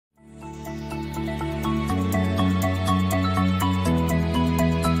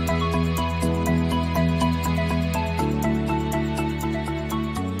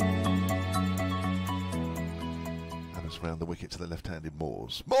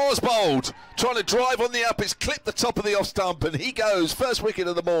Moore's bowled, trying to drive on the up. It's clipped the top of the off stump, and he goes. First wicket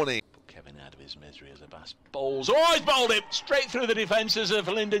of the morning. Kevin out of his misery as Abbas bowls. Oh, he's bowled him straight through the defences of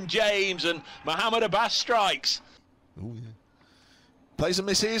Lyndon James, and Mohammed Abbas strikes. Oh, yeah. Plays and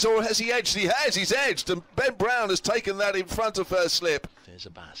misses, or has he edged? He has, he's edged, and Ben Brown has taken that in front of first slip. There's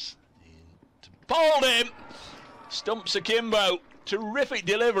Abbas. Bowled him! Stumps akimbo. Terrific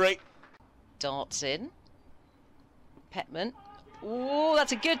delivery. Darts in. Petman. Oh,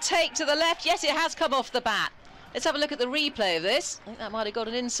 that's a good take to the left. Yes, it has come off the bat. Let's have a look at the replay of this. I think that might have got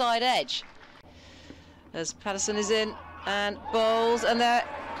an inside edge. As Patterson is in and bowls, and there.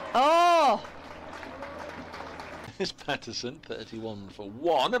 Oh! Here's Patterson, 31 for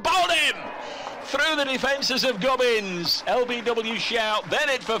 1, and bowled him! Through the defences of Gubbins. LBW shout, then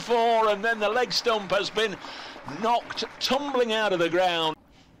it for 4, and then the leg stump has been knocked tumbling out of the ground.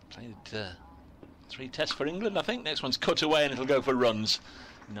 Played 3 tests for England, I think. Next one's cut away and it'll go for runs.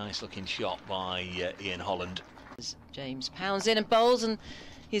 Nice looking shot by Ian Holland. James pounds in and bowls, and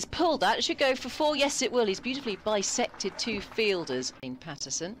he's pulled that. It should go for 4. Yes, it will. He's beautifully bisected 2 fielders.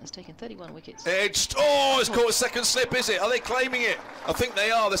 Patterson has taken 31 wickets. Edged. Oh, it's caught a second slip, is it? Are they claiming it? I think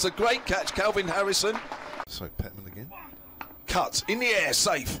they are. That's a great catch, Calvin Harrison. So Petman again. Cut in the air,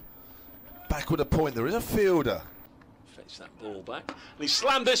 safe. Back with a point. There is a fielder. Fetch that ball back. And he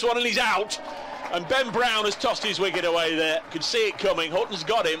slammed this one and he's out. And Ben Brown has tossed his wicket away there. Could see it coming. Hutton's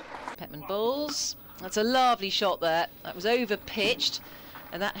got him. Petman bowls. That's a lovely shot there. That was over pitched,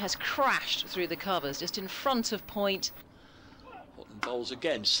 and that has crashed through the covers just in front of point. Hutton bowls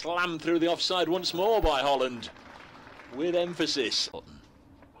again. Slammed through the offside once more by Holland. With emphasis. Hutton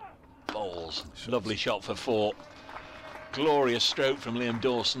bowls. Lovely shot for 4. Glorious stroke from Liam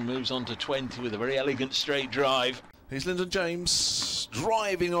Dawson, moves on to 20 with a very elegant straight drive. Here's Lyndon James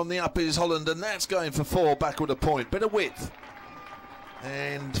driving on the up is Holland, and that's going for 4, backward a point, bit of width.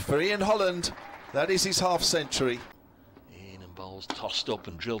 And for Ian Holland, that is his half century. Ian and bowls tossed up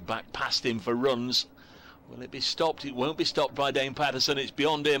and drilled back past him for runs. Will it be stopped? It won't be stopped by Dane Patterson. It's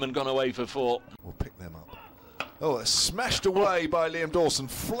beyond him and gone away for 4. We'll pick them up. Oh, it's smashed away by Liam Dawson,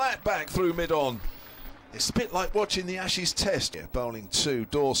 flat back through mid-on. It's a bit like watching the Ashes test. Yeah, bowling 2,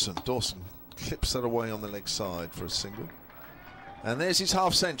 Dawson. Dawson clips that away on the leg side for a single. And there's his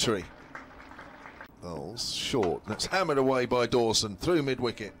half century. Bowls short. That's hammered away by Dawson through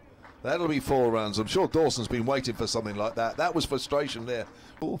mid-wicket. That'll be 4 runs. I'm sure Dawson's been waiting for something like that. That was frustration there.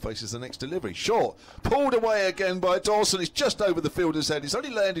 Ball faces the next delivery. Short. Pulled away again by Dawson. It's just over the fielder's head. It's only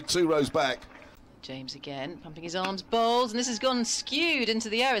landed 2 rows back. James again, pumping his arms, bowls, and this has gone skewed into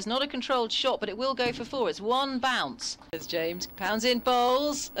the air. It's not a controlled shot, but it will go for 4. It's 1 bounce. As James pounds in,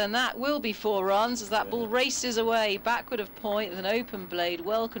 bowls, and that will be 4 runs as that ball races away backward of point with an open blade,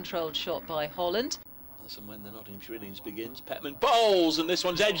 well-controlled shot by Holland. That's when the Nottinghamshire innings begins. Petman bowls, and this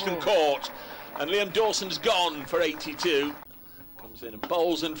one's edged and caught, and Liam Dawson's gone for 82. Comes in and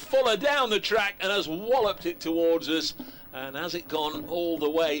bowls, and Fuller down the track and has walloped it towards us, and has it gone all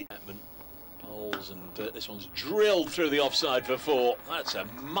the way. Petman and this one's drilled through the offside for 4. That's a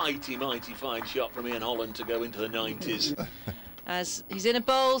mighty, mighty fine shot from Ian Holland to go into the 90s. As he's in a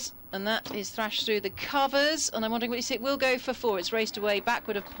bowls, and that is thrashed through the covers, and I'm wondering what you say. It will go for 4. It's raced away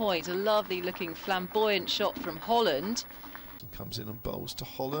backward of point. A lovely looking flamboyant shot from Holland. Comes in and bowls to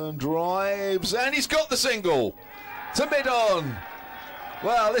Holland, drives, and he's got the single to mid-on.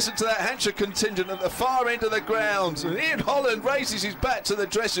 Well, listen to that Hampshire contingent at the far end of the ground. And Ian Holland raises his bat to the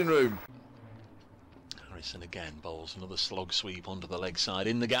dressing room. Harrison again bowls another slog sweep onto the leg side,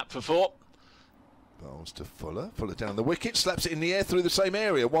 in the gap for 4. Bowls to Fuller. Fuller down the wicket, slaps it in the air through the same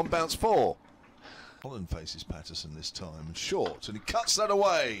area. 1 bounce 4. Holland faces Patterson this time, and short, and he cuts that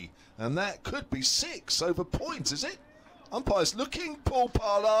away. And that could be 6 over points, is it? Umpire's looking. Paul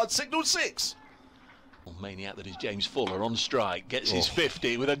Parlad signalled 6. Maniac that is James Fuller on strike, gets his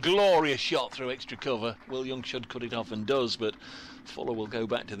 50 with a glorious shot through extra cover. Will Young should cut it off and does, but Fuller will go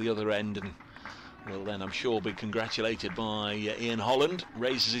back to the other end and will then, I'm sure, be congratulated by Ian Holland.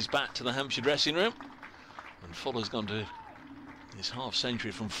 Raises his bat to the Hampshire dressing room, and Fuller's gone to his half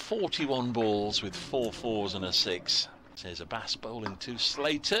century from 41 balls with 4 fours and a 6. There's Abbas bowling to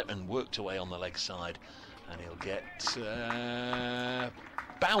Slater and worked away on the leg side, and he'll get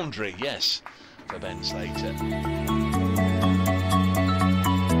boundary, yes, for Ben Slater.